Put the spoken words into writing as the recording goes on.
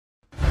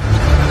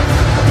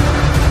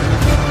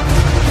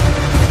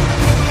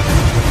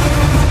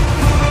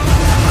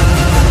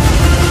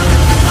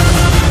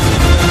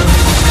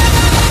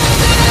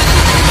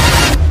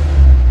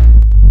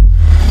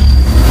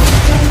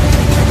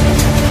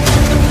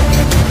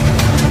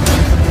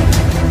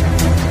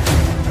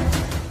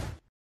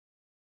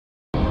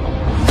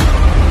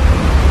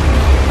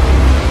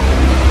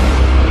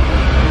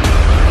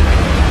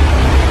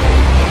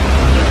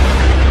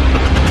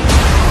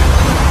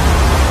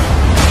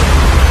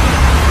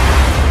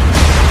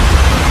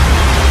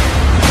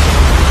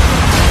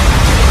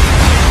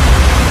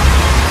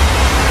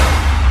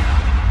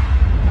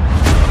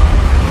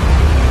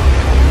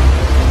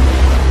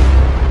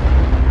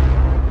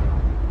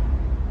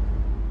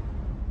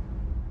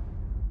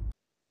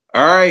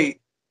All right,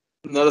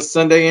 another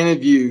Sunday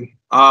interview.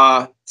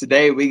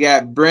 Today we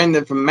got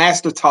Brenden from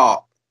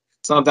MasterTalk.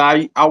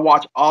 Something I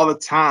watch all the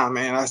time,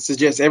 and I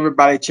suggest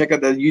everybody check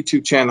out the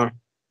YouTube channel.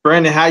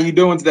 Brenden, how you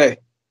doing today?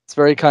 It's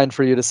very kind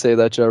for you to say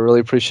that, Joe. I really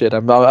appreciate it.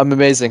 I'm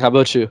amazing. How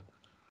about you?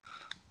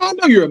 I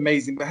know you're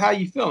amazing, but how are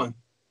you feeling?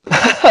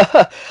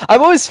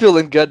 I'm always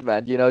feeling good,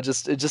 man.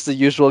 Just the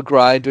usual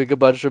grind, doing a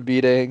bunch of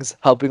meetings,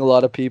 helping a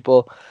lot of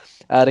people,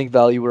 adding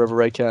value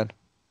wherever I can.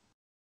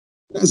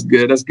 That's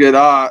good. That's good.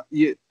 I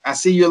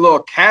see you're a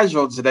little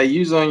casual today.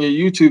 Usually on your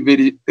YouTube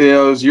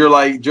videos, you're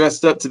like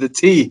dressed up to the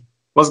T.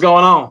 What's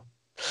going on?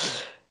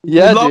 You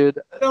Yeah, love dude.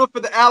 for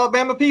the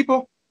Alabama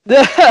people?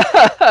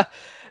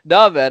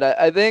 No, man.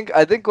 I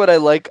think what I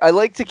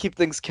like to keep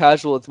things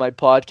casual with my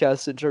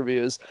podcast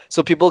interviews,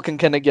 so people can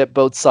kind of get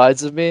both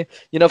sides of me.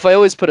 If I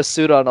always put a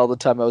suit on all the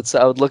time, I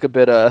would look a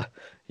bit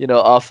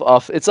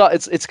off.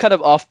 It's kind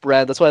of off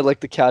brand. That's why I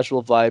like the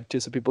casual vibe too,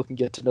 so people can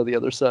get to know the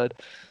other side.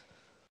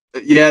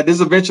 Yeah,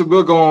 this eventually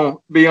will going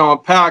to be on a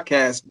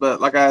podcast,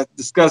 but like I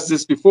discussed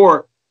this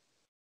before,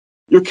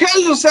 your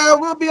casual side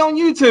will be on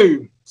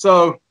YouTube.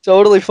 So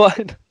Totally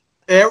fine.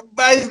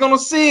 everybody's going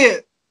to see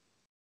it.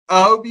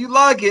 I hope you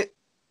like it.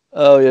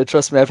 Oh yeah,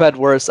 trust me, I've had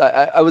worse.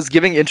 I was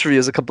giving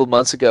interviews a couple of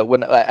months ago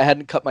when I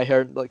hadn't cut my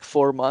hair in like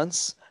 4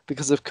 months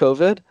because of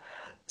COVID.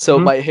 So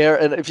Mhm. my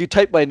hair, and if you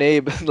type my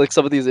name in like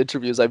some of these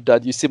interviews I've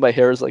done, you see my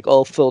hair is like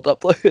all filled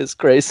up like it's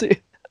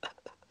crazy.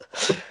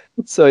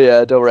 So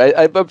yeah, don't worry.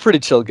 I'm a pretty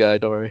chill guy.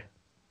 Don't worry.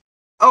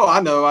 Oh, I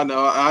know, I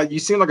know. You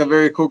seem like a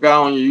very cool guy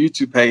on your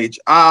YouTube page.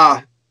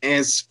 And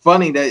it's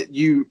funny that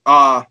you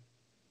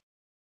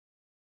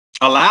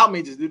allowed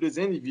me to do this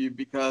interview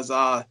because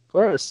Of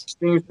course.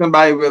 seeing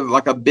somebody with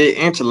like a big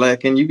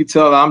intellect, and you can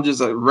tell that I'm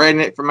just a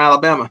redneck from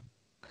Alabama.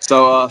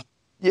 So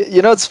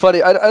It's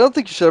funny. I don't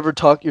think you should ever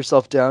talk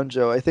yourself down,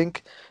 Joe. I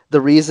think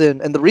the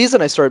reason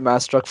I started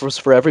Mass Struck was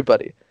for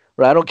everybody,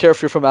 right? I don't care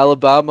if you're from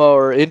Alabama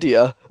or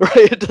India,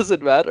 right? It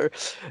doesn't matter,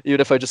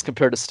 even if I just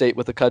compared a state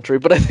with a country.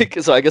 But I think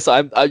so. I guess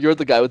you're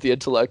the guy with the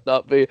intellect,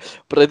 not me.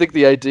 But I think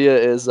the idea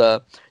is,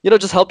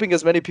 just helping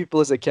as many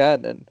people as I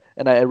can,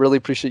 and I really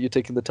appreciate you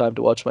taking the time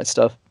to watch my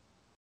stuff.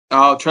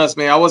 oh, trust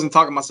me, I wasn't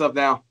talking myself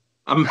down.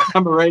 I'm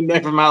a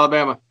redneck from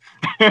Alabama.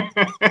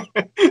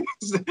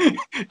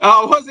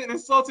 I wasn't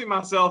insulting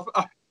myself.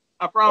 I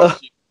Uh,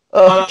 promise you.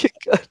 But okay,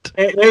 good.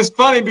 it's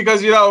funny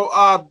because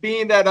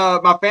being that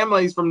my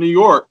family's from New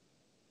York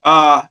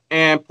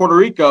and Puerto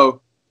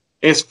Rico,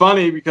 it's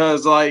funny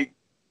because like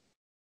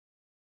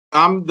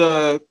I'm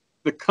the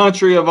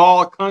country of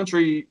all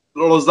country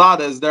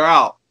Lozadas. They're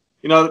out.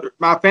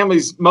 My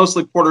family's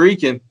mostly Puerto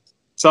Rican,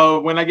 so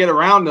when I get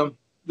around them,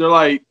 they're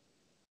like,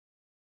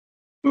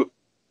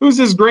 "Who's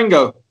this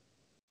gringo?"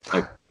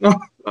 Like, no,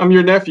 I'm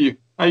your nephew.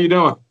 How you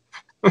doing?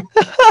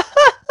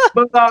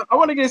 But I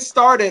want to get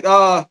started.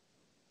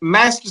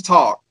 Master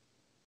Talk.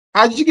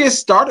 How did you get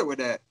started with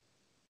that?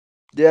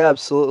 Yeah,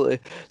 absolutely.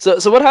 So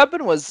what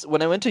happened was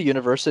when I went to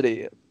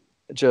university,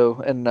 Joe,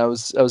 and I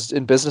was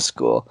in business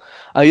school.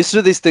 I used to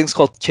do these things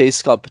called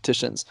case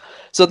competitions.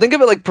 So think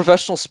of it like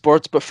professional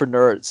sports, but for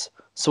nerds.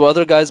 So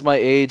other guys my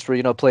age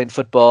were, playing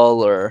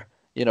football or,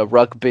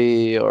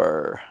 rugby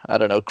or I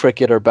don't know,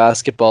 cricket or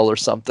basketball or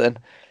something.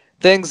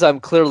 Things I'm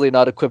clearly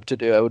not equipped to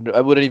do.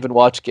 I wouldn't even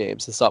watch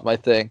games. It's not my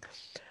thing.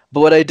 But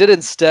what I did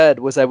instead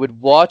was I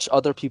would watch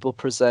other people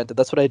present, and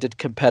that's what I did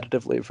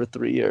competitively for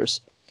 3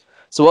 years.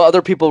 So while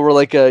other people were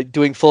like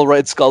doing full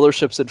ride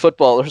scholarships in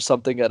football or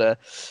something at a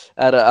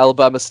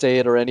Alabama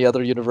State or any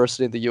other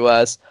university in the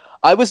U.S.,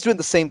 I was doing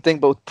the same thing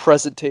but with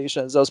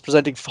presentations. I was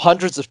presenting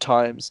hundreds of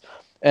times,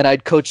 and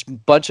I'd coached a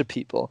bunch of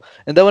people.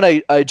 And then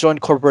when I joined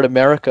corporate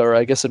America, or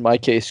I guess in my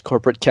case,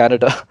 corporate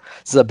Canada,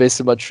 since I'm based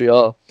in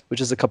Montreal,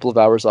 which is a couple of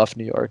hours off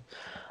New York,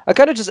 I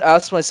kind of just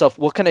asked myself,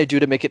 what can I do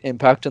to make an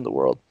impact in the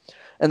world?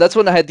 And that's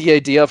when I had the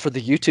idea for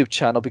the YouTube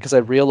channel because I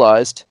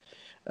realized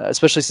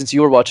especially since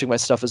you were watching my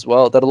stuff as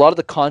well, that a lot of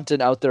the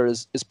content out there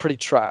is pretty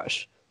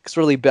trash. It's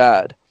really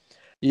bad.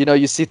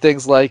 You see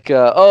things like,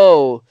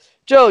 oh,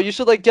 Joe, you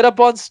should like get up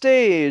on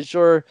stage,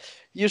 or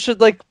you should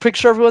like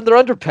picture everyone in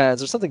their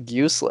underpants, or something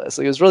useless.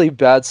 Like it was really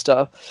bad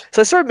stuff.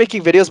 So I started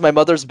making videos in my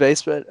mother's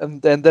basement,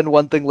 and then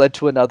one thing led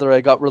to another.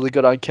 I got really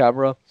good on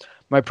camera.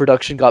 My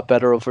production got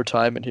better over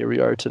time, and here we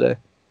are today.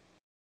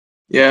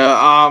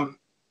 Yeah,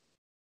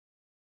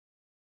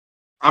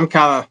 I'm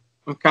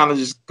kind of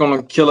just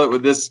gonna kill it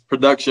with this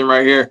production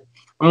right here.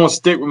 I'm gonna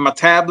stick with my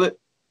tablet,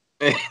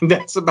 and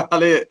that's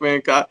about it,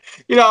 man. 'Cause,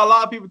 a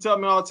lot of people tell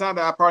me all the time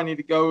that I probably need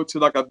to go to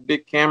like a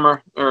big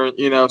camera or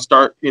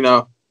start.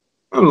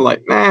 I'm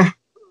like, nah,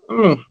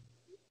 I'm,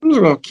 I'm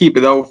just gonna keep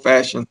it old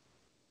fashioned,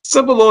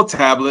 simple little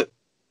tablet.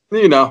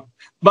 You know,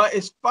 but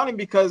it's funny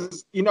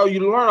because you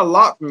learn a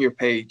lot from your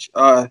page.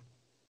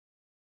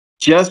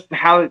 Just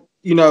how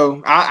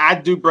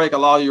I do break a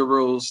lot of your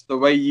rules. The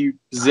way you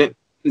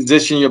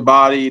position your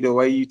body, the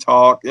way you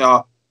talk.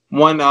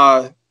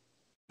 One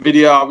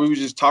video we were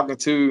just talking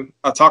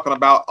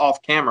about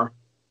off camera,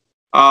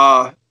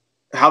 uh,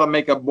 how to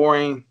make a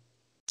boring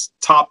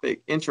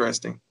topic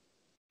interesting.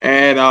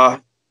 And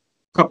a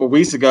couple of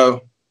weeks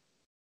ago,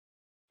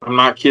 I'm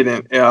not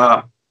kidding.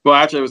 Well,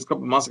 actually, it was a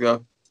couple months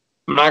ago.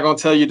 I'm not going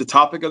to tell you the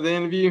topic of the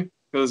interview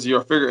because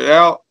you'll figure it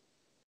out.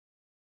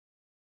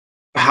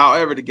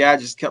 However, the guy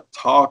just kept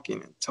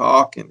talking and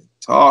talking and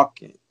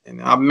talking.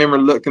 And I remember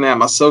looking at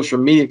my social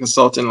media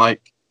consultant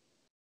like,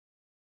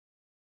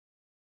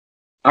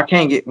 I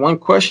can't get one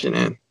question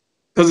in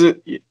because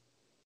it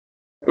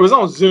was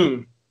on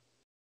Zoom.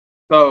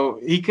 So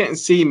he couldn't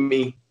see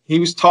me. He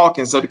was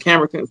talking, so the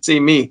camera couldn't see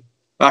me.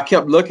 But I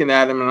kept looking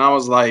at him, and I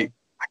was like,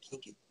 I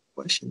can't get a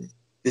question in.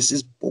 This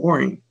is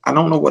boring. I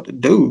don't know what to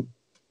do.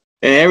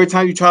 And every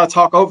time you try to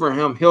talk over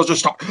him, he'll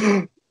just talk.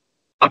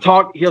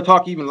 He'll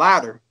talk even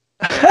louder.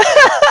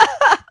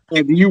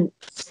 If you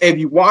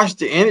watch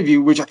the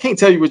interview, which I can't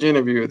tell you which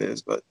interview it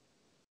is, but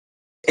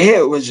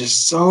it was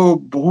just so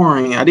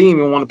boring. I didn't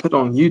even want to put it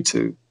on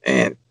YouTube.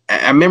 And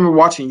I remember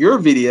watching your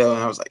video,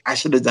 and I was like, I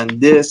should have done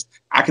this.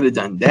 I could have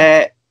done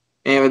that,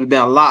 and it would have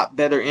been a lot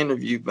better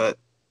interview. But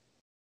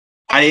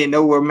I didn't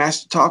know where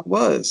Master Talk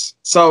was.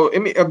 So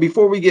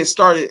before we get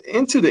started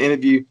into the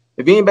interview,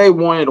 if anybody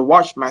wanted to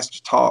watch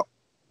Master Talk,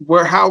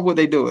 how would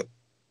they do it?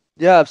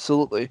 Yeah,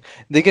 absolutely.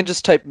 They can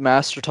just type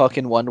Master Talk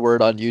in one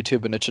word on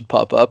YouTube and it should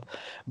pop up.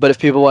 But if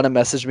people want to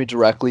message me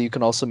directly, you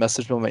can also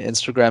message me on my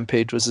Instagram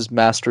page, which is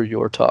Master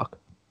Your Talk.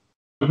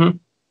 Mm-hmm.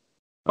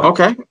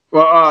 Okay.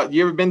 Well,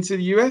 you ever been to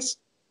the U.S.?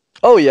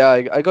 Oh, yeah.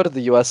 I go to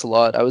the U.S. a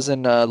lot. I was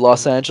in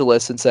Los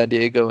Angeles and San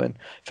Diego in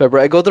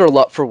February. I go there a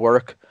lot for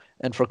work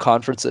and for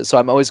conferences. So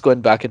I'm always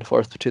going back and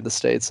forth between the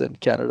States and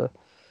Canada.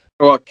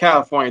 Well,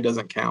 California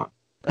doesn't count.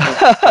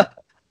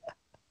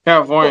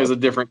 California is a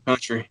different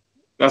country.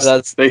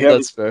 That's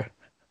fair.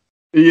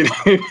 You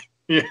know,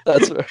 yeah.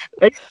 That's fair.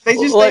 They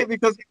just think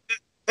because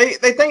they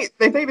think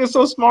they're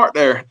so smart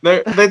there.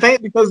 They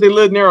think because they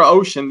live near an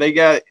ocean,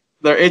 they're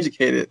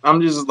educated. I'm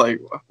just like,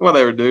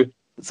 whatever, dude.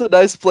 It's a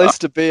nice place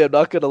to be, I'm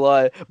not gonna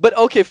lie. But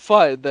okay,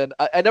 fine then.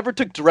 I never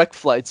took direct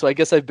flights, so I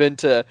guess I've been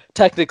to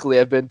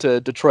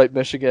Detroit,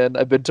 Michigan.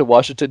 I've been to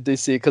Washington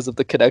D.C. because of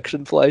the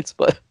connection flights,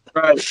 but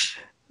right.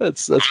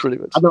 That's pretty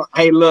much.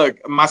 Hey,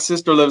 look, my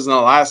sister lives in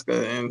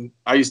Alaska, and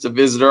I used to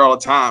visit her all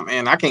the time.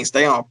 And I can't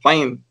stay on a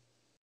plane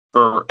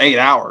for 8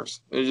 hours.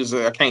 It's just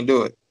I can't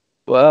do it.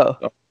 Wow.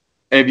 So,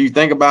 if you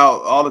think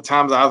about all the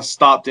times I've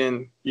stopped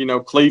in,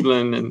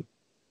 Cleveland and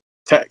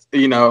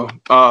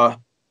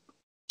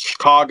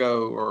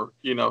Chicago or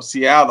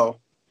Seattle,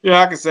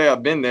 I can say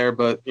I've been there,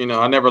 but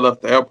I never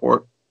left the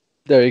airport.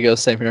 There you go.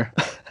 Same here.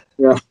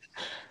 Yeah.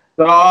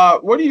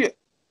 So, what do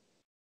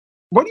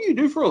you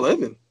do for a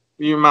living?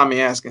 You mind me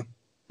asking?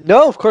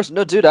 No, of course.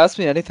 No, dude, ask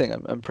me anything.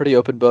 I'm pretty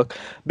open book.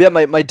 But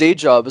yeah, my day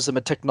job is I'm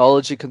a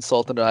technology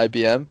consultant at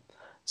IBM.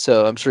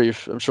 So I'm sure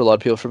a lot of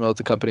people are familiar with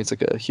the company. It's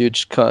like a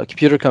huge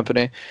computer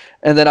company.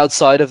 And then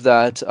outside of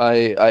that,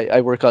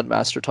 I work on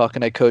Master Talk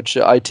and I coach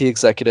IT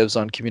executives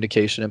on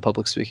communication and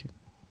public speaking.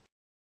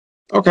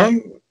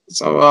 Okay.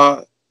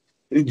 So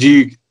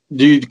do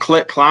you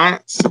collect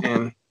clients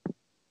and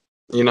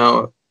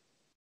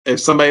if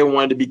somebody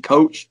wanted to be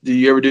coached, do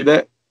you ever do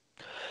that?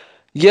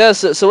 Yeah,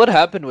 so what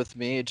happened with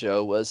me,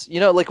 Joe, was,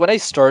 like when I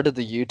started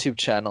the YouTube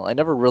channel, I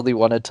never really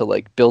wanted to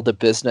like build a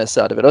business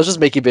out of it. I was just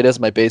making videos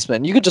in my basement.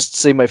 And you could just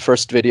see my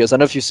first videos. I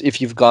don't know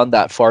if you've gone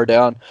that far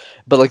down,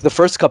 but like the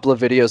first couple of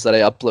videos that I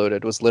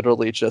uploaded was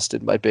literally just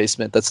in my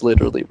basement. That's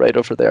literally right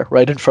over there,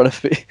 right in front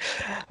of me.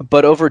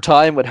 But over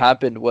time, what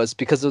happened was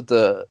because of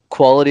the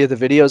quality of the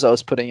videos I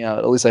was putting out,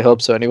 at least I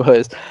hope so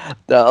anyways,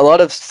 a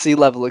lot of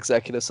C-level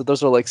executives, so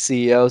those are like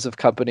CEOs of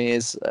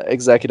companies,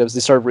 executives,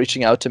 they started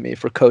reaching out to me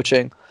for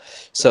coaching.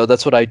 So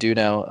that's what I do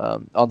now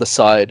on the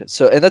side.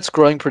 And that's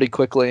growing pretty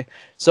quickly.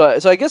 So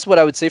I guess what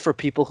I would say for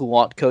people who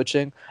want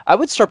coaching, I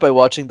would start by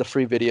watching the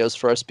free videos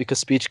first because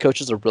speech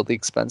coaches are really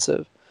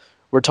expensive.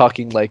 We're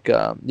talking like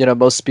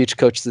most speech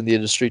coaches in the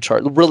industry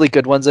charge, really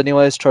good ones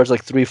anyways, charge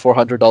like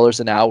 $300-400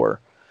 an hour,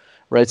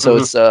 right? So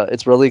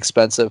it's really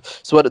expensive.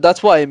 So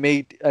that's why I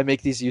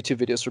make these YouTube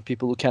videos for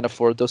people who can't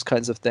afford those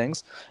kinds of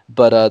things.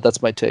 But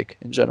that's my take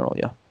in general.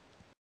 Yeah.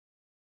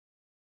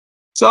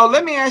 So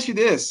let me ask you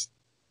this.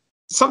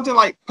 Something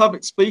like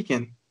public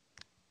speaking.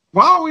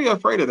 Why are we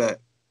afraid of that?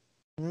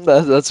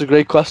 That's a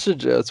great question,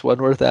 Joe. It's one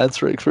worth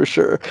answering for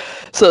sure.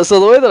 So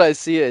the way that I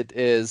see it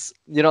is,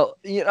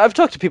 I've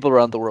talked to people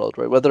around the world,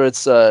 right? Whether it's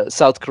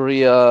South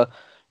Korea,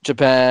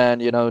 Japan,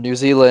 New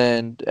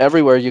Zealand,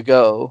 everywhere you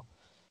go,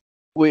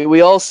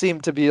 we all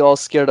seem to be all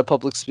scared of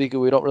public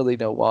speaking. We don't really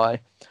know why.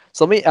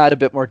 So let me add a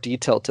bit more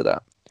detail to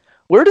that.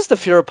 Where does the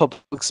fear of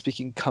public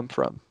speaking come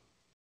from?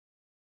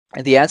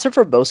 And the answer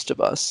for most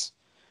of us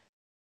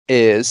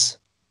is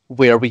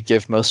where we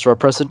give most of our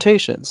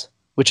presentations,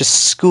 which is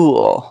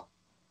school,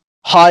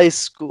 high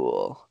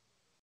school,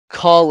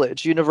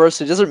 college,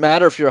 university. It doesn't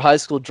matter if you're a high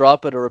school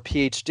dropout or a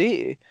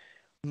PhD.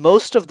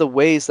 Most of the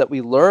ways that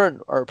we learn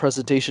our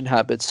presentation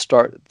habits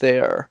start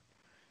there.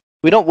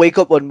 We don't wake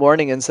up one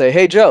morning and say,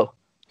 hey, Joe,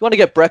 you want to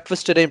get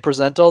breakfast today and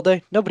present all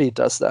day? Nobody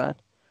does that,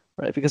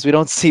 right? Because we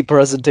don't see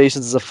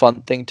presentations as a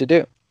fun thing to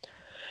do.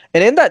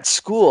 And in that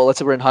school, let's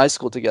say we're in high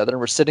school together and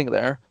we're sitting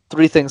there,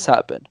 3 things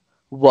happen.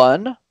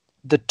 1,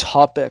 the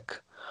topic.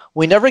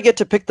 We never get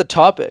to pick the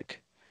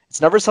topic. It's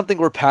never something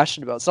we're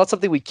passionate about. It's not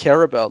something we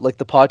care about, like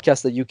the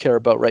podcast that you care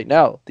about right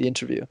now, the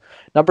interview.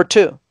 Number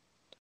two,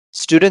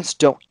 students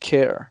don't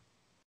care.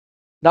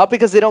 Not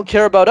because they don't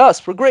care about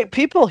us. We're great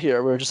people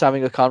here. We're just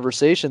having a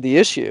conversation. The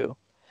issue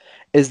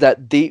is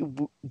that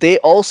they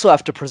also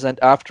have to present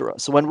after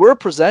us. So when we're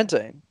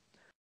presenting,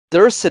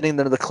 they're sitting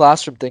there in the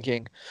classroom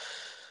thinking,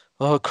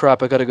 oh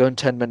crap, I gotta go in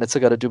 10 minutes. I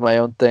gotta do my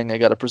own thing. I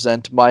gotta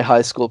present my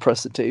high school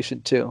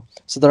presentation too.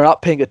 So they're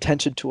not paying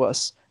attention to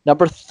us.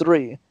 Number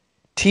three,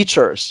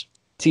 teachers.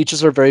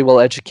 Teachers are very well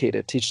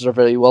educated. Teachers are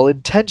very well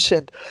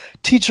intentioned.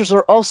 Teachers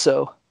are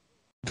also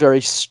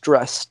very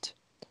stressed.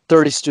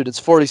 30 students,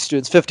 40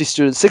 students, 50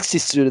 students, 60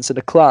 students in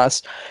a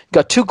class. You've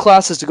got 2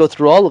 classes to go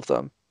through all of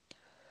them.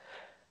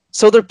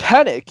 So they're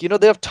panic. You know,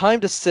 they have time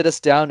to sit us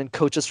down and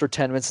coach us for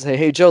 10 minutes and say,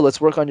 hey, Joe, let's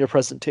work on your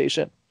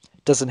presentation.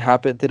 It doesn't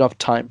happen. They don't have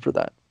time for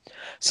that.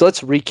 So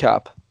let's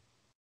recap.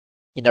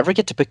 You never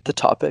get to pick the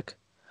topic.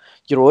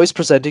 You're always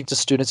presenting to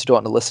students who don't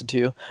want to listen to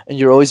you, and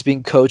you're always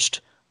being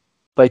coached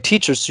by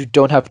teachers who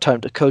don't have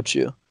time to coach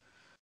you.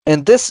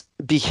 And this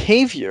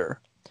behavior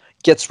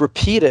gets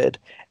repeated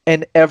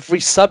in every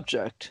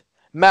subject.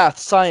 Math,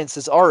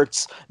 sciences,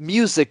 arts,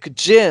 music,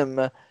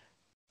 gym,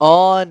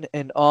 on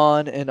and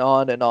on and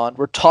on and on.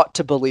 We're taught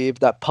to believe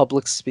that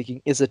public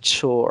speaking is a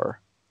chore.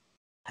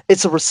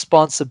 It's a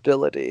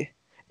responsibility.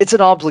 It's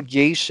an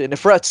obligation.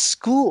 If we're at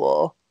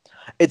school,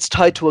 it's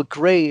tied to a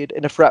grade.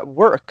 And if we're at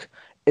work,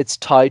 it's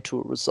tied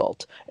to a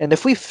result. And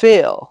if we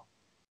fail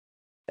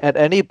at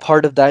any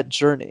part of that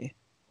journey,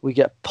 we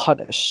get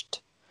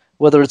punished.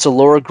 Whether it's a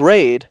lower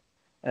grade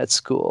at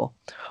school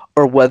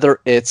or whether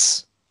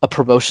it's a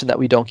promotion that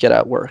we don't get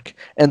at work.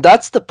 And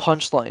that's the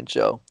punchline,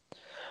 Joe.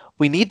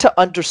 We need to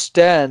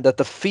understand that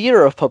the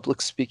fear of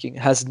public speaking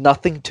has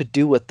nothing to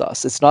do with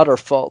us. It's not our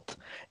fault.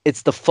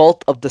 It's the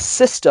fault of the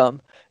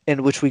system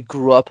in which we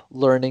grew up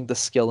learning the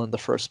skill in the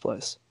first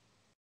place.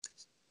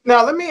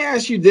 Now, let me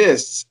ask you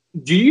this.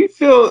 Do you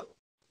feel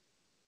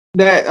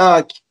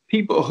that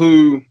people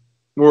who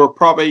were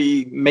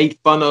probably made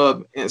fun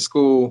of in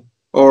school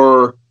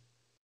or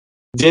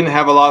didn't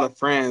have a lot of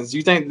friends, do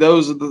you think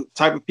those are the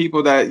type of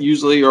people that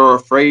usually are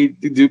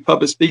afraid to do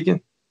public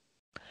speaking?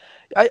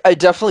 I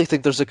definitely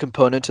think there's a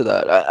component to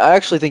that. I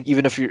actually think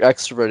even if you're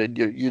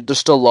extroverted, there's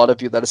still a lot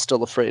of you that is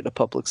still afraid of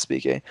public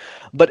speaking.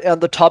 But on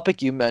the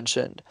topic you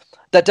mentioned,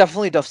 that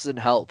definitely doesn't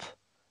help,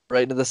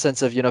 right? In the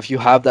sense of, if you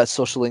have that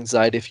social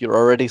anxiety, if you're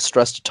already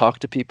stressed to talk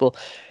to people,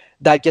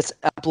 that gets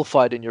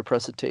amplified in your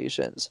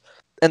presentations.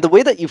 And the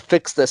way that you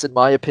fix this, in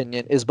my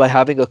opinion, is by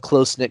having a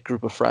close-knit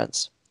group of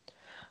friends.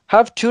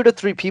 Have 2 to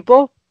 3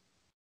 people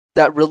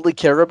that really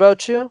care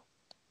about you,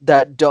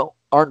 that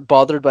aren't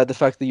bothered by the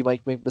fact that you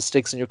might make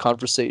mistakes in your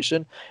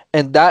conversation,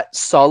 and that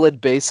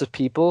solid base of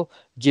people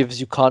gives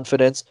you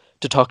confidence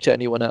to talk to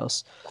anyone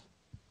else.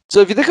 So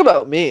if you think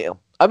about me,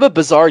 I'm a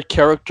bizarre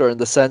character in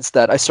the sense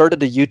that I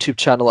started a YouTube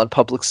channel on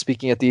public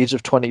speaking at the age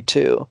of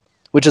 22,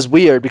 which is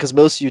weird because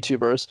most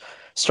YouTubers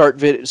start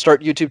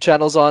YouTube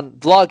channels on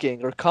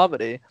vlogging or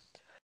comedy.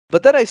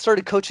 But then I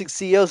started coaching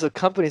CEOs of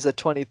companies at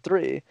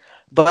 23.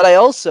 But I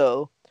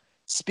also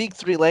speak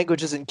 3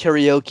 languages in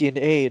karaoke and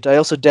age. I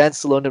also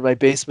dance alone in my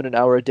basement an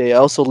hour a day. I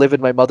also live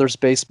in my mother's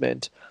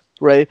basement,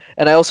 right?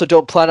 And I also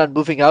don't plan on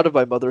moving out of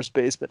my mother's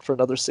basement for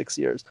another 6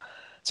 years.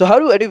 So how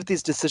do any of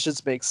these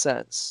decisions make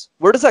sense?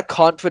 Where does that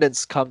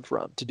confidence come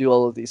from to do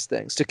all of these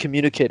things, to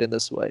communicate in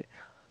this way?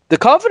 The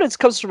confidence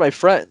comes from my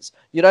friends.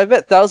 I've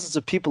met thousands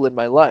of people in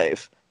my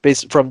life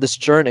based from this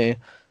journey,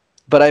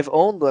 but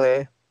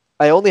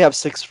I only have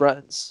 6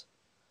 friends.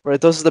 Right,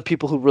 those are the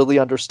people who really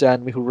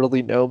understand me, who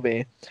really know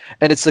me.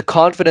 And it's the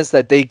confidence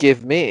that they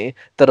give me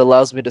that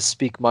allows me to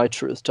speak my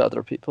truth to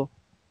other people.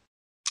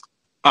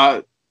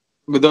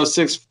 With those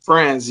 6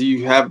 friends,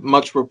 you have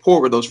much rapport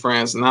with those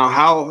friends. Now,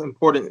 how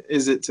important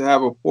is it to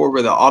have rapport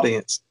with the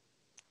audience?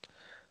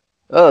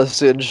 Oh,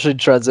 it's an interesting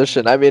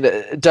transition. I mean,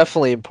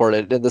 definitely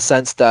important in the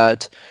sense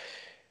that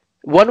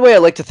one way I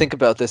like to think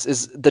about this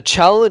is the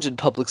challenge in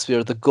public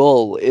sphere, the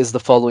goal is the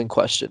following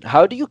question.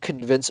 How do you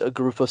convince a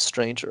group of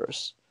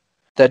strangers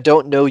that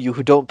don't know you,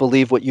 who don't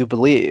believe what you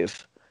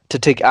believe, to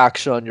take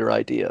action on your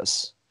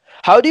ideas?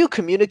 How do you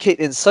communicate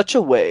in such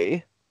a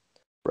way,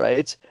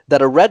 right,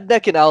 that a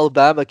redneck in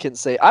Alabama can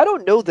say, I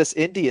don't know this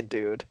Indian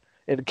dude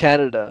in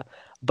Canada,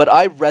 but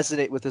I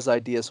resonate with his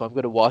idea, so I'm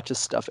going to watch his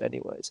stuff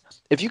anyways.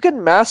 If you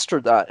can master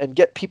that and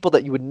get people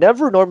that you would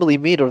never normally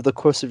meet over the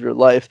course of your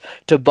life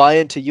to buy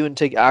into you and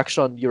take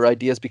action on your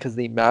ideas because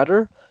they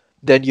matter,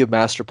 then you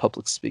master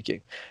public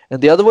speaking.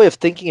 And the other way of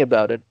thinking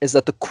about it is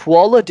that the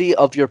quality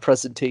of your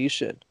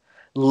presentation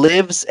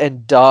lives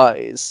and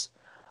dies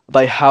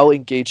by how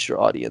engaged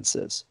your audience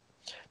is.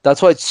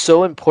 That's why it's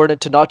so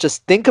important to not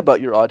just think about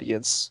your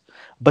audience,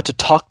 but to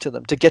talk to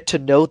them, to get to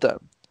know them,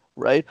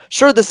 right?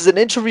 Sure, this is an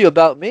interview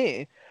about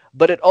me,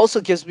 but it also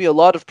gives me a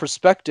lot of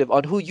perspective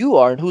on who you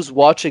are and who's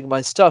watching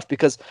my stuff,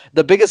 because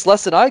the biggest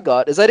lesson I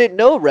got is I didn't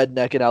know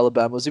redneck in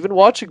Alabama was even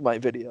watching my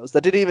videos.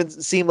 That didn't even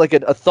seem like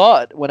a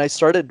thought when I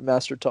started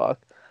MasterTalk.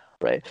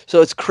 right?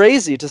 So it's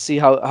crazy to see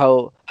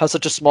how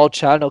such a small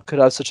channel could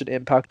have such an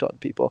impact on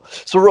people.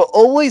 So we're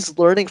always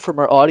learning from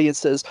our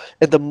audiences,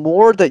 and the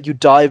more that you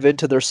dive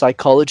into their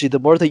psychology, the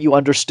more that you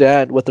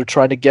understand what they're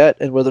trying to get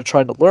and what they're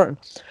trying to learn,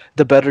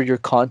 the better your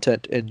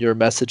content and your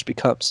message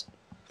becomes.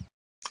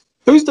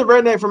 Who's the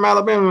redneck from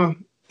Alabama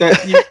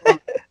that you?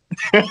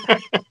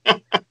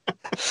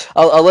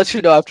 I'll let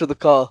you know after the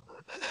call.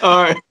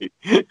 All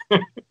right.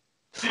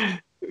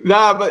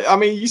 Nah, but I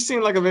mean, you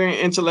seem like a very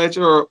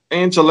intellectual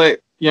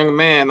young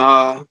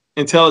man,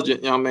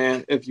 intelligent young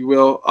man, if you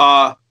will.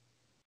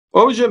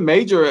 What was your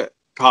major at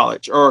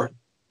college or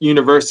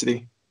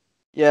university?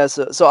 Yeah,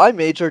 so I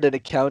majored in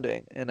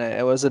accounting, and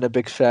I wasn't a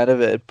big fan of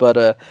it.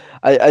 But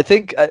I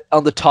think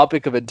on the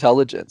topic of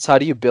intelligence, how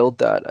do you build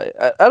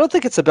that? I don't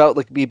think it's about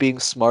like me being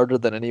smarter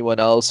than anyone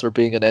else or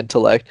being an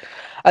intellect.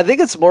 I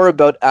think it's more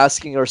about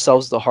asking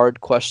ourselves the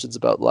hard questions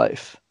about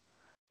life.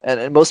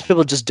 And most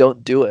people just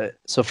don't do it.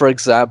 So, for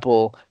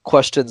example,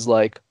 questions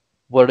like,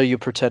 what are you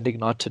pretending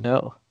not to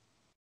know?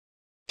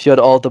 If you had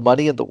all the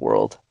money in the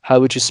world,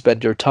 how would you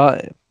spend your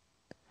time?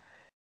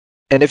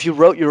 And if you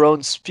wrote your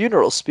own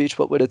funeral speech,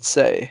 what would it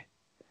say?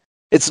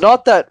 It's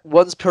not that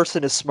one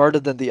person is smarter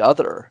than the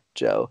other,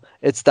 Joe.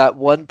 It's that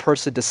one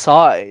person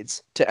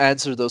decides to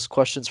answer those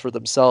questions for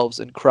themselves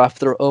and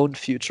craft their own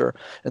future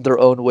and their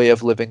own way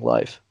of living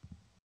life.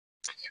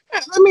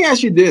 Let me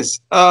ask you this.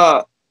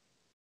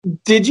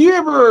 Did you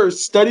ever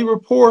study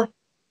rapport?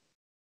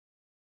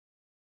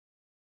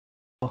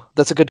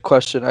 That's a good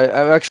question.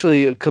 I'm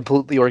actually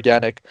completely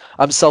organic.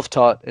 I'm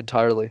self-taught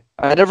entirely.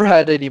 I never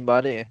had any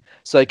money,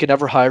 so I could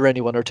never hire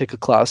anyone or take a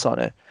class on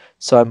it.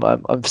 So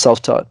I'm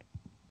self-taught.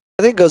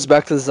 I think it goes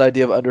back to this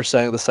idea of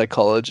understanding the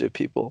psychology of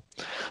people.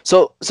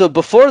 So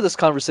before this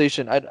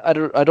conversation, I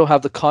don't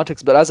have the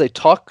context, but as I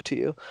talk to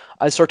you,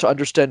 I start to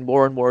understand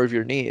more and more of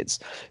your needs.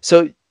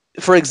 So,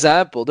 for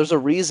example, there's a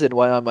reason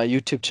why on my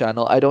YouTube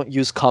channel I don't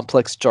use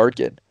complex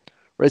jargon,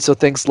 right? So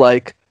things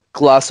like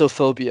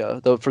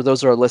glossophobia, though for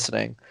those who are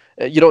listening,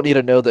 you don't need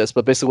to know this,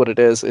 but basically what it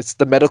is, it's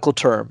the medical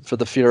term for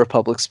the fear of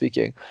public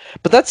speaking.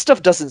 But that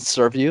stuff doesn't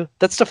serve you.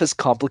 That stuff is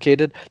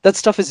complicated. That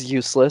stuff is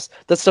useless.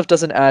 That stuff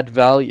doesn't add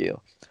value.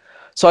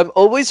 So I'm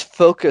always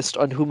focused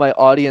on who my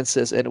audience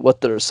is and what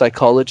their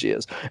psychology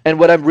is. And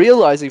what I'm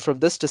realizing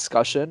from this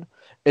discussion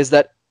is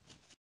that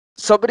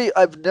somebody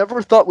I've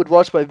never thought would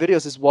watch my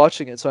videos is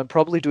watching it. So I'm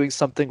probably doing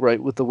something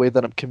right with the way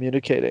that I'm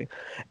communicating.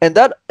 And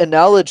that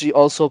analogy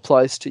also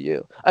applies to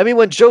you. I mean,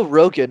 when Joe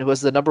Rogan, who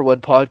has the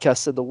 #1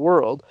 podcast in the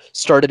world,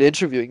 started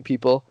interviewing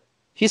people,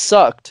 he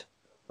sucked.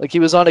 Like he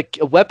was on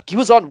he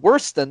was on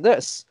worse than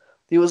this.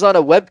 He was on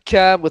a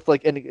webcam with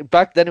like, and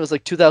back then it was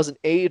like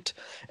 2008,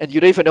 and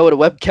you didn't even know what a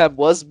webcam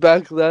was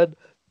back then.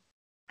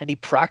 And he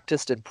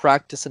practiced and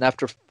practiced, and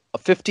after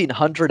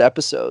 1,500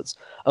 episodes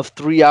of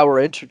 3-hour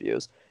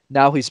interviews,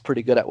 now he's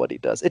pretty good at what he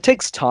does. It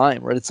takes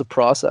time, right? It's a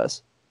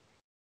process.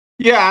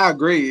 Yeah, I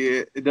agree.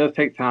 It does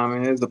take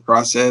time. It is a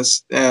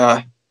process.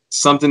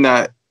 Something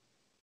that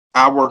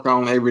I work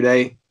on every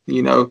day.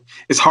 You know,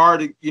 it's hard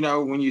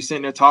to, when you're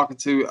sitting there talking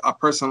to a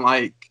person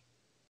like,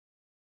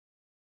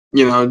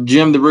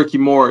 Jim the Rookie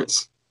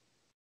Morris,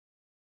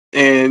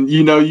 and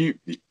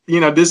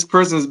this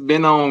person's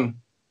been on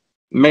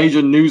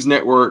major news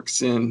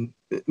networks and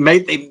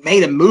they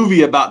made a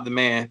movie about the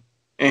man,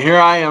 and here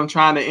I am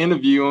trying to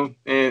interview him,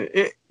 and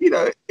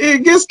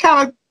it gets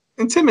kind of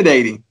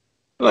intimidating.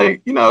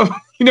 Like, you know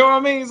what I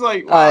mean? It's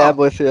like, wow. I am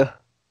with you.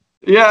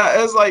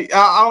 Yeah, it's like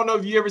I don't know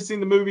if you ever seen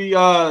the movie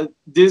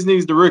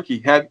Disney's The Rookie.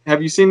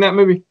 Have you seen that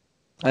movie?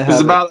 I It's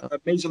have about a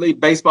Major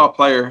League Baseball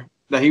player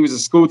that he was a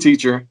school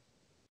teacher,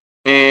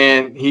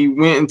 and he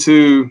went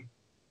into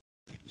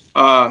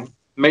the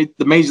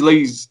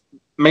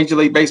Major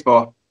League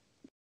Baseball,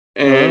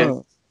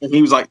 and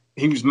he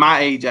was my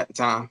age at the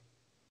time.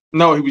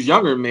 No, he was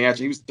younger than me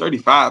actually. He was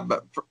 35,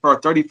 but for a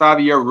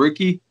 35-year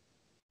rookie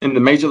in the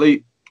Major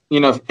League,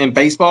 in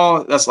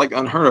baseball, that's like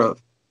unheard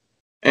of.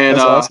 And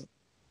That's awesome.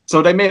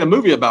 So they made a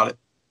movie about it,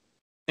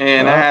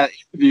 and I had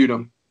interviewed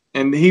him,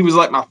 and he was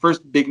like my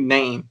first big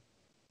name.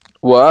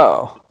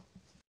 Wow.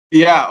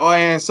 Yeah,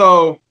 and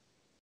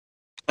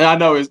I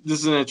know this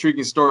is an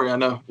intriguing story. I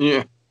know.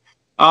 Yeah.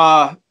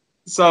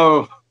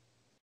 So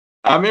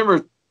I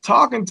remember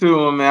talking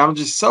to him, and I'm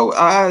just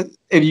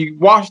if you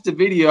watch the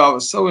video, I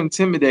was so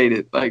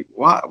intimidated. Like,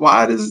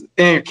 why does,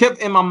 and it kept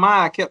in my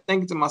mind, I kept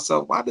thinking to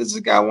myself, why does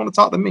this guy want to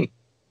talk to me?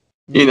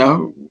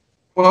 Well,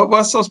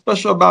 what's so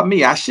special about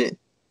me?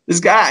 This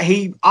guy,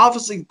 he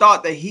obviously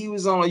thought that he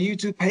was on a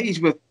YouTube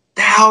page with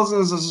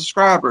thousands of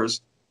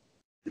subscribers.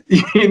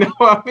 You know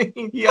what I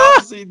mean? He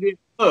obviously didn't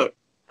look.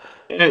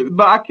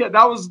 But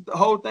that was the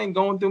whole thing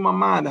going through my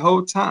mind the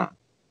whole time.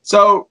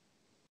 So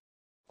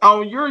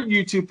on your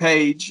YouTube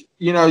page,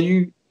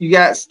 you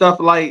got stuff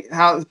like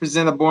how to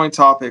present a boring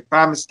topic,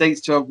 5 mistakes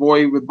to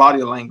avoid with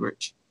body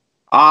language.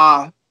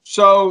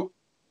 So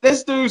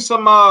let's do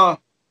some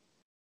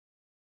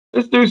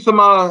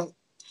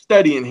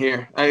studying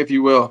here, if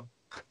you will.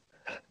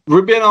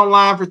 We've been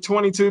online for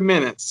 22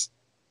 minutes.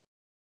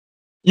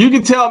 You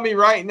can tell me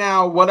right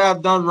now what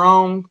I've done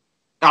wrong.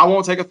 I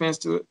won't take offense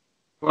to it.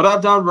 what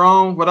I've done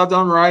wrong, what I've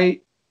done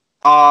right,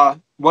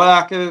 what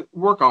I could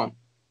work on.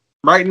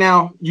 Right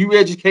now, you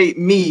educate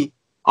me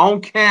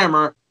on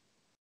camera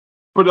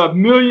for the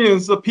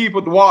millions of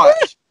people to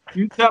watch.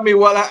 You tell me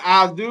what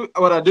I do,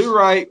 what I do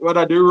right, what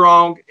I do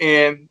wrong,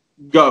 and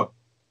go.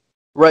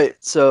 Right.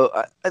 So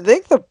I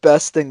think the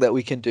best thing that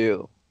we can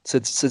do,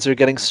 since you're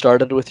getting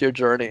started with your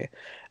journey,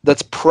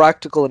 that's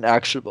practical and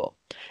actionable,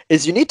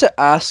 is you need to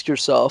ask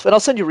yourself, and I'll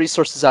send you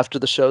resources after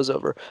the show's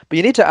over, but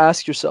you need to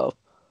ask yourself,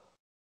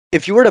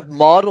 if you were to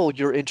model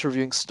your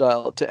interviewing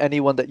style to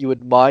anyone that you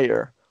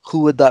admire, who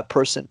would that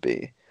person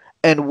be?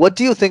 And what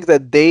do you think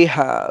that they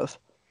have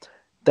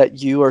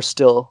that you are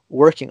still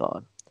working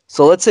on?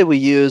 So let's say we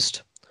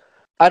used,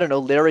 I don't know,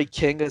 Larry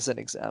King as an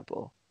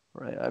example,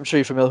 right? I'm sure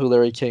you're familiar who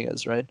Larry King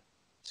is, right?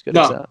 It's a good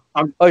No, example.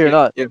 I'm Oh, you're yeah,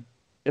 not. yeah,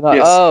 You're not.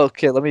 yes. Oh,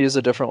 okay. Let me use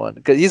a different one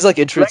because he's like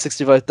interviewed Larry,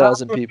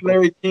 65,000 who people.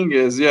 Larry King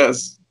is,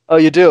 yes. Oh,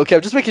 you do? Okay,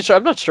 I'm just making sure.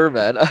 I'm not sure,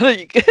 man.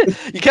 You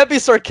can't be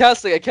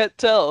sarcastic. I can't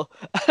tell.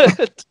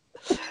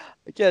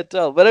 I can't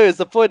tell. But anyways,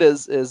 the point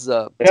is Yeah,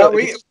 so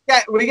if you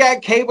we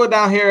got cable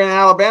down here in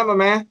Alabama,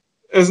 man.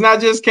 It's not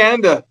just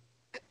Canada.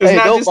 It's hey,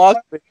 not don't just mock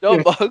me. yeah.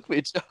 Don't mock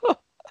me, Joe.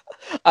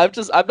 I'm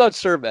not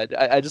sure, man.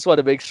 I just want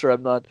to make sure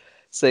I'm not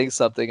saying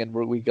something and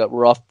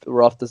we're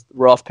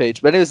off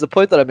page. But anyways, the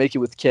point that I'm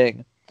making with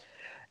King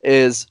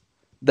is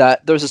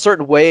that there's a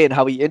certain way in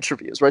how he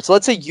interviews, right? So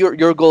let's say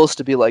your goal is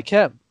to be like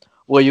him.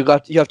 Well, you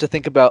have to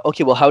think about,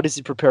 okay, well, how does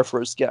he prepare for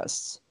his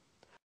guests?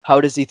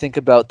 How does he think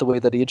about the way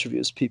that he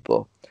interviews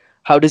people?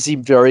 How does he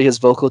vary his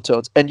vocal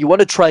tones? And you want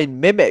to try and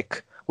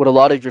mimic what a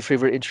lot of your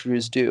favorite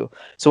interviewers do.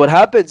 So what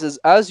happens is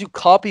as you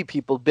copy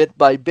people bit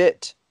by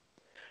bit,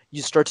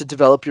 you start to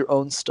develop your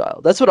own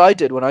style. That's what I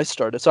did when I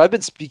started. So I've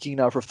been speaking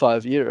now for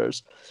 5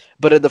 years,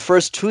 but in the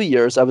first 2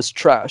 years, I was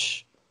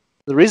trash.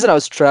 The reason I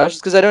was trash is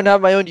because I don't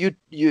have my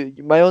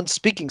own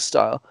speaking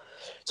style.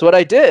 So what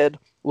I did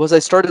was I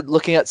started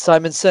looking at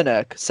Simon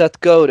Sinek, Seth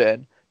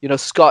Godin,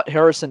 Scott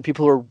Harrison,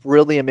 people who are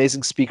really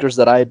amazing speakers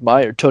that I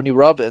admired, Tony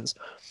Robbins,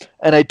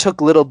 and I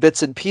took little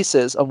bits and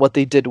pieces on what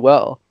they did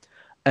well,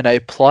 and I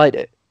applied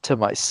it to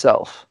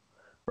myself.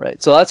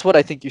 Right. So that's what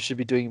I think you should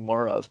be doing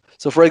more of.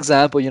 So for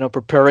example,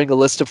 preparing a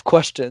list of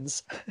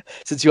questions,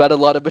 since you had a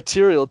lot of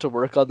material to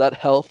work on, that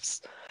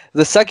helps.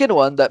 The second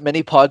one that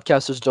many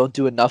podcasters don't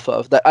do enough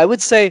of, that I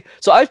would say,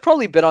 so I've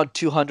probably been on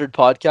 200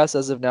 podcasts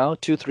as of now,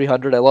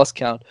 300, I lost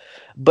count.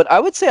 But I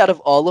would say out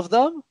of all of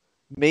them,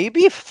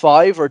 maybe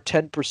 5 or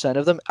 10%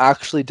 of them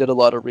actually did a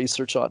lot of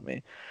research on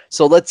me.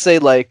 So let's say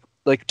like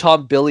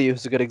Tom Billy,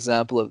 who's a good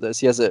example of this.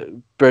 He has a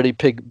pretty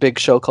big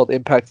show called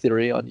Impact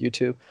Theory on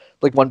YouTube,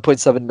 like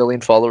 1.7 million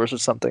followers or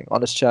something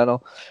on his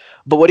channel.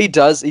 But what he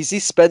does is he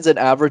spends an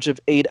average of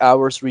 8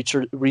 hours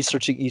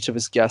researching each of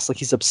his guests. Like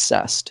he's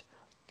obsessed,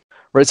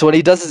 right? So when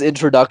he does his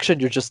introduction,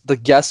 the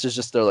guest is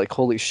just there like,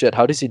 holy shit,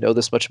 how does he know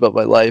this much about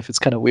my life? It's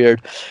kind of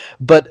weird.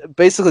 But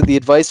basically, the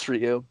advice for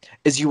you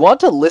is you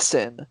want to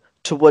listen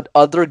to what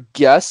other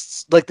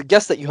guests, like the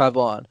guests that you have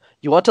on,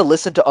 you want to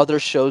listen to other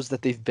shows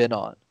that they've been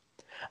on.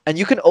 And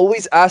you can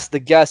always ask the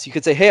guest, you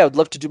could say, hey, I would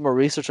love to do more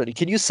research on you.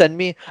 Can you send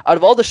me, out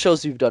of all the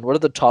shows you've done, what are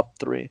the top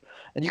 3?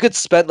 And you could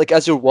spend, like,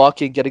 as you're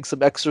walking, getting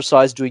some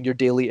exercise, doing your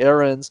daily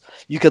errands,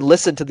 you can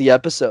listen to the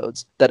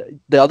episodes that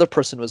the other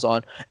person was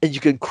on, and you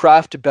can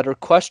craft better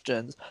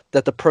questions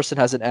that the person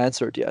hasn't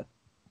answered yet.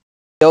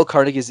 Dale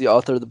Carnegie is the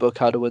author of the book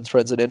How to Win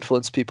Friends and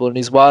Influence People, and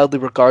he's widely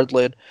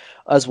regarded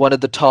as one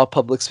of the top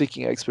public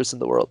speaking experts in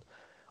the world.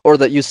 Or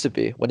that used to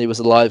be, when he was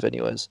alive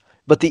anyways.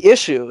 But the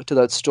issue to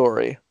that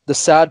story, the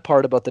sad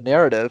part about the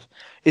narrative,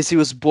 is he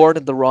was born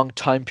in the wrong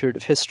time period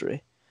of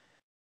history.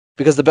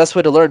 Because the best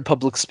way to learn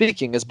public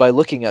speaking is by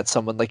looking at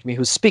someone like me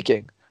who's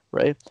speaking,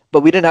 right?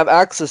 But we didn't have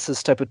access to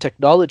this type of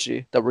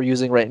technology that we're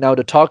using right now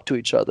to talk to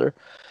each other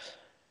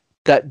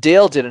that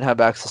Dale didn't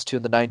have access to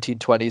in the 1920s,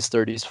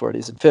 30s,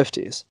 40s, and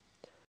 50s.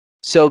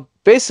 So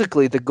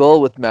basically, the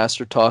goal with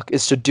Master Talk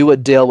is to do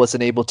what Dale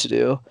wasn't able to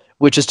do,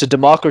 which is to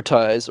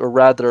democratize, or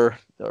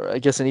I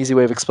guess an easy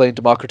way of explaining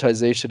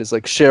democratization is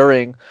like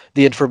sharing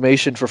the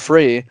information for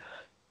free,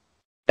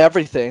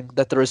 everything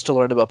that there is to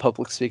learn about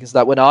public speaking, so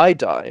that when I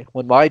die,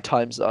 when my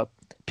time's up,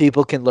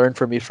 people can learn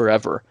from me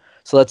forever.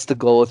 So that's the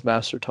goal with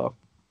Master Talk.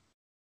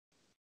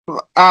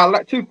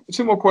 Like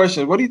two more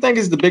questions. What do you think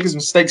is the biggest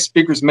mistake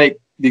speakers make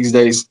these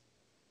days?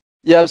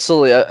 Yeah,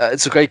 absolutely.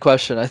 It's a great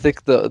question. I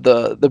think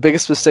the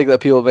biggest mistake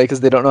that people make is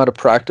they don't know how to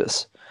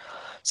practice.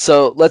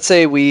 So let's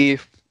say we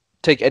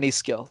take any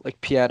skill, like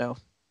piano.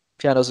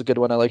 Piano's a good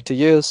one I like to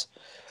use.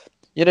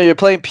 You're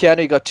playing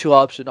piano, you got 2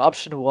 options.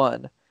 Option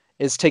 1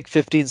 is take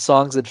 15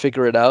 songs and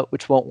figure it out,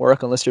 which won't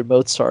work unless you're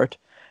Mozart.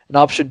 And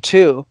option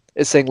 2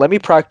 is saying, let me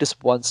practice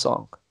one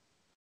song.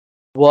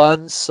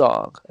 One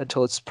song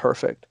until it's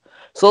perfect.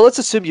 So let's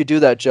assume you do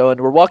that, Joe, and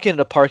we're walking in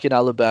a park in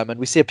Alabama and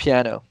we see a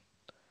piano.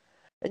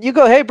 And you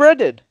go, hey,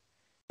 Brenden,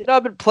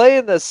 I've been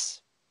playing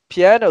this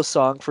piano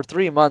song for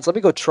 3 months. Let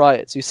me go try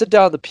it. So you sit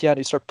down on the piano,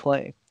 you start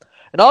playing.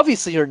 And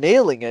obviously you're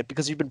nailing it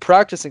because you've been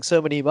practicing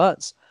so many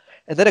months.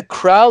 And then a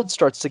crowd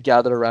starts to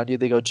gather around you.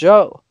 They go,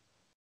 Joe,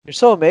 You're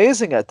so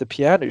amazing at the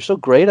piano. You're so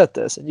great at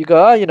this. And you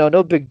go, oh,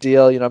 no big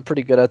deal. I'm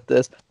pretty good at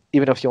this,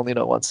 even if you only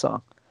know one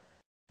song.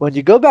 When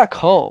you go back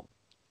home,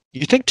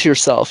 you think to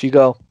yourself, you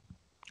go,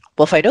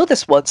 well, if I know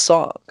this one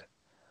song,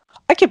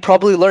 I could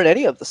probably learn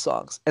any of the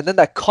songs. And then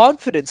that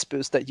confidence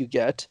boost that you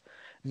get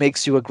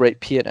makes you a great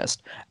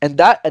pianist. And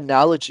that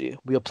analogy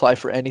we apply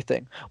for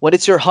anything. When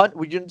it's your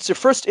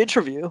first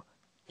interview,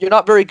 you're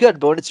not very good.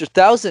 But when it's your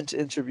 1000th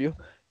interview,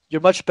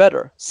 you're much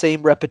better.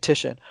 Same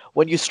repetition.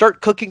 When you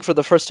start cooking for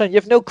the first time, you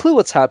have no clue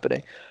what's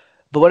happening.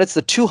 But when it's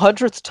the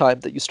 200th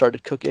time that you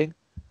started cooking,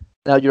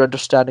 now you're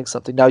understanding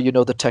something. Now you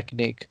know the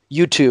technique.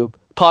 YouTube,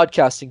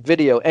 podcasting,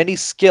 video, any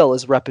skill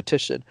is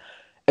repetition,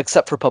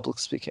 except for public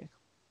speaking.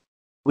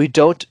 We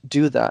don't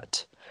do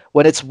that.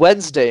 When it's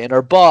Wednesday and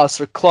our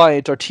boss or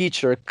client or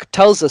teacher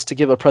tells us to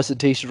give a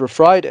presentation for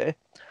Friday,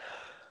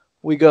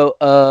 we go,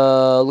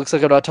 looks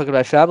like I'm not talking to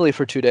my family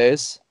for 2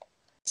 days.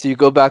 So you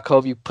go back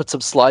home, you put some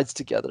slides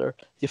together,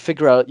 you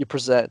figure out, you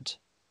present.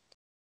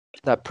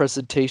 That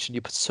presentation,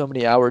 you put so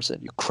many hours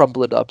in, you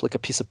crumble it up like a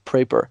piece of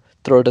paper,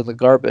 throw it in the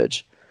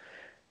garbage,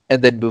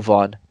 and then move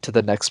on to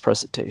the next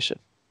presentation.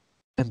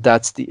 And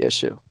that's the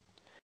issue.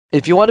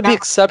 If you want to be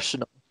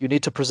exceptional, you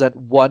need to present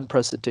one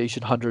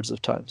presentation hundreds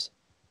of times.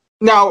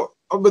 Now,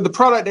 with the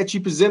product that you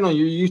present on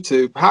your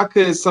YouTube, how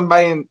could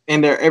somebody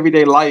in their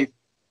everyday life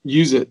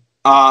use it?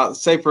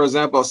 Say, for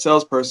example, a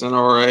salesperson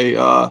or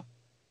a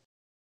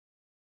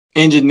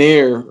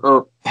engineer,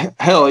 or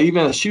hell,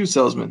 even a shoe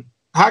salesman.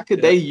 How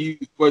could they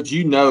use what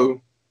you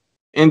know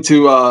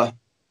into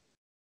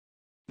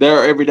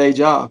their everyday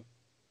job?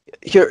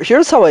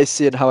 Here's how I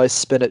see it and how I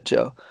spin it,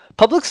 Joe.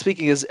 Public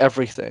speaking is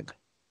everything.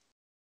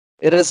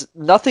 It has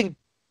nothing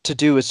to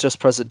do with just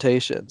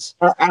presentations.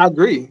 I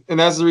agree, and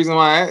that's the reason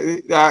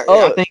why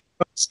I think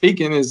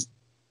speaking is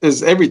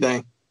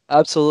everything.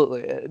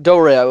 Absolutely. Don't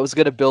worry, I was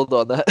going to build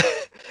on that.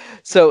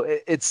 So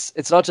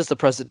it's not just the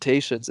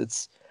presentations,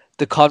 it's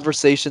the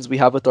conversations we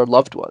have with our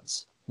loved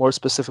ones, more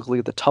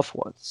specifically the tough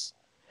ones.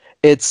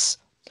 It's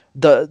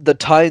the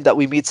time that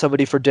we meet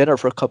somebody for dinner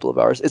for a couple of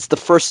hours. It's the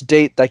first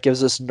date that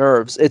gives us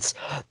nerves. It's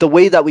the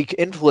way that we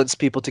influence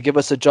people to give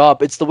us a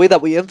job. It's the way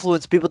that we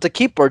influence people to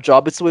keep our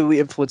job. It's the way we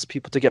influence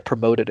people to get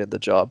promoted in the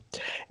job.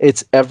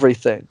 It's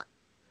everything.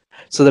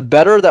 So the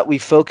better that we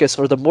focus,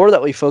 or the more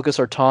that we focus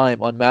our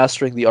time on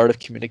mastering the art of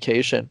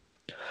communication,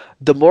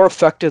 the more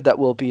effective that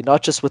will be,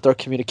 not just with our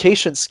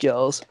communication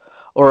skills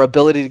or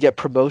ability to get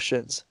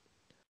promotions,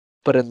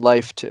 but in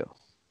life too.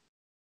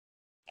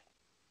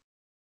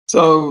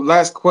 So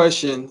last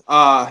question,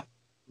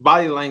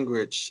 body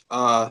language,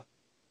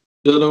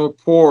 building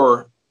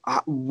rapport.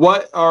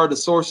 What are the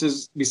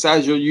sources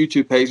besides your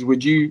YouTube page?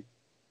 Would you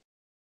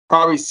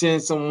probably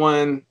send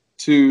someone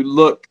to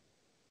look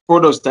for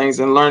those things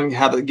and learn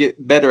how to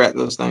get better at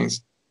those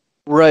things?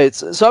 Right.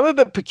 So I'm a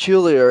bit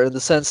peculiar in the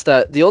sense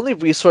that the only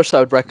resource I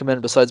would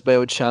recommend besides my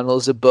own channel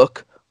is a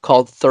book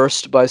called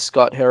Thirst by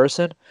Scott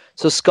Harrison.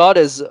 So Scott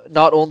is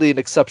not only an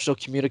exceptional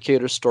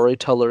communicator,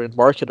 storyteller, and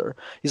marketer,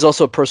 he's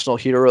also a personal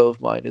hero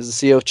of mine. He's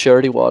the CEO of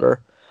Charity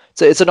Water.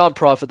 It's a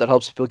nonprofit that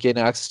helps people gain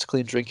access to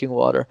clean drinking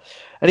water.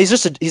 And he's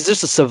just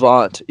a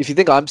savant. If you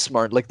think I'm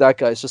smart, like, that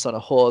guy's just on a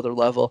whole other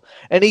level.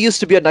 And he used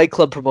to be a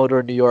nightclub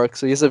promoter in New York,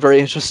 so he has a very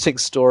interesting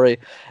story.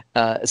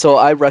 So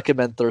I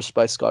recommend Thirst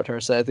by Scott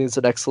Harrison. I think it's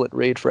an excellent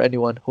read for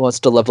anyone who wants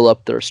to level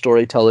up their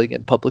storytelling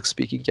and public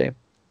speaking game.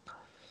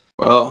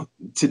 Well,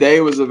 today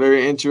was a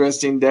very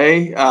interesting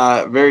day.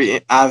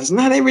 It's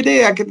not every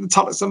day I get to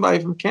talk to somebody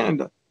from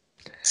Canada.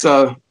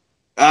 So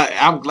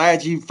I'm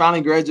glad you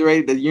finally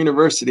graduated the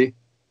university.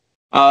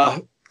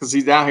 Because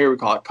he's down here, we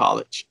call it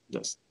college.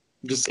 Just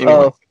anyway.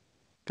 Oh,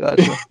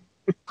 gotcha.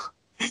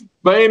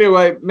 But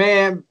anyway,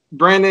 man,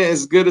 Brenden,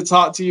 it's good to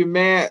talk to you,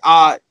 man.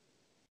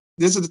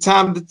 This is the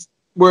time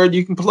where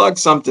you can plug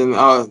something.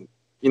 Plug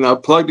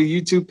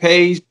the YouTube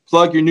page,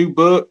 plug your new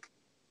book,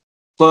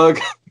 plug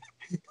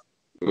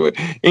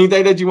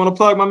anything that you want to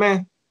plug, my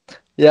man.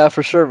 Yeah,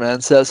 for sure,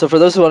 man. So for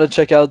those who want to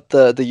check out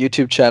the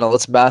YouTube channel,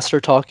 it's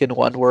MasterTalk in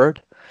one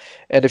word.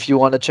 And if you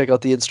want to check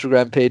out the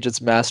Instagram page,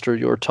 it's Master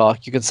Your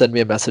Talk. You can send me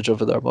a message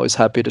over there. I'm always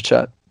happy to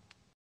chat.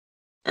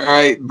 All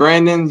right,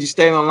 Brenden, you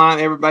stay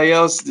online. Everybody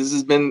else, this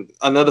has been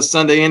another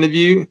Sunday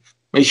interview.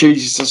 Make sure you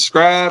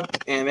subscribe.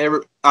 And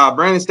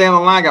Brenden, stay on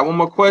the line. I got one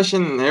more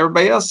question. And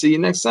everybody else, see you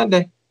next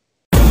Sunday.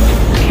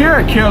 Here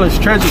at Careless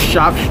Treasure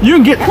Shop, you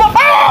can get...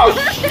 Oh!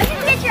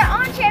 Get your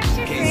own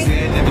championship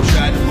ring.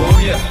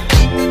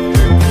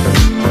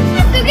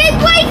 Let's go get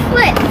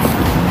bracelets.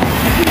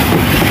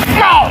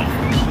 Go!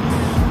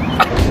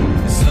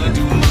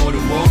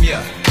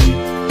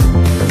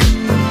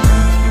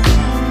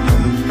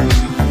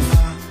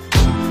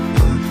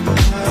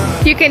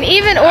 You can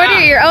even order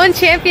your own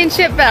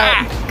championship belt.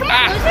 Come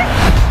on, loser.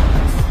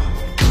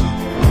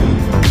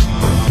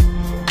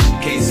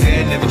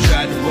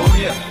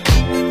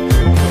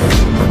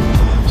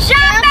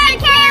 Shop at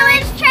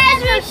Kaylin's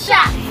Treasure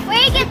Shop, where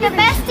you get the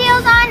best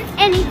deals on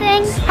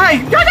anything.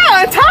 Hey, you're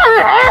not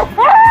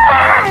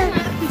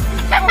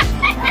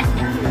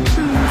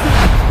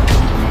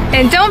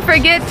And don't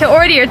forget to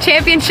order your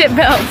championship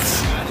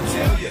belts.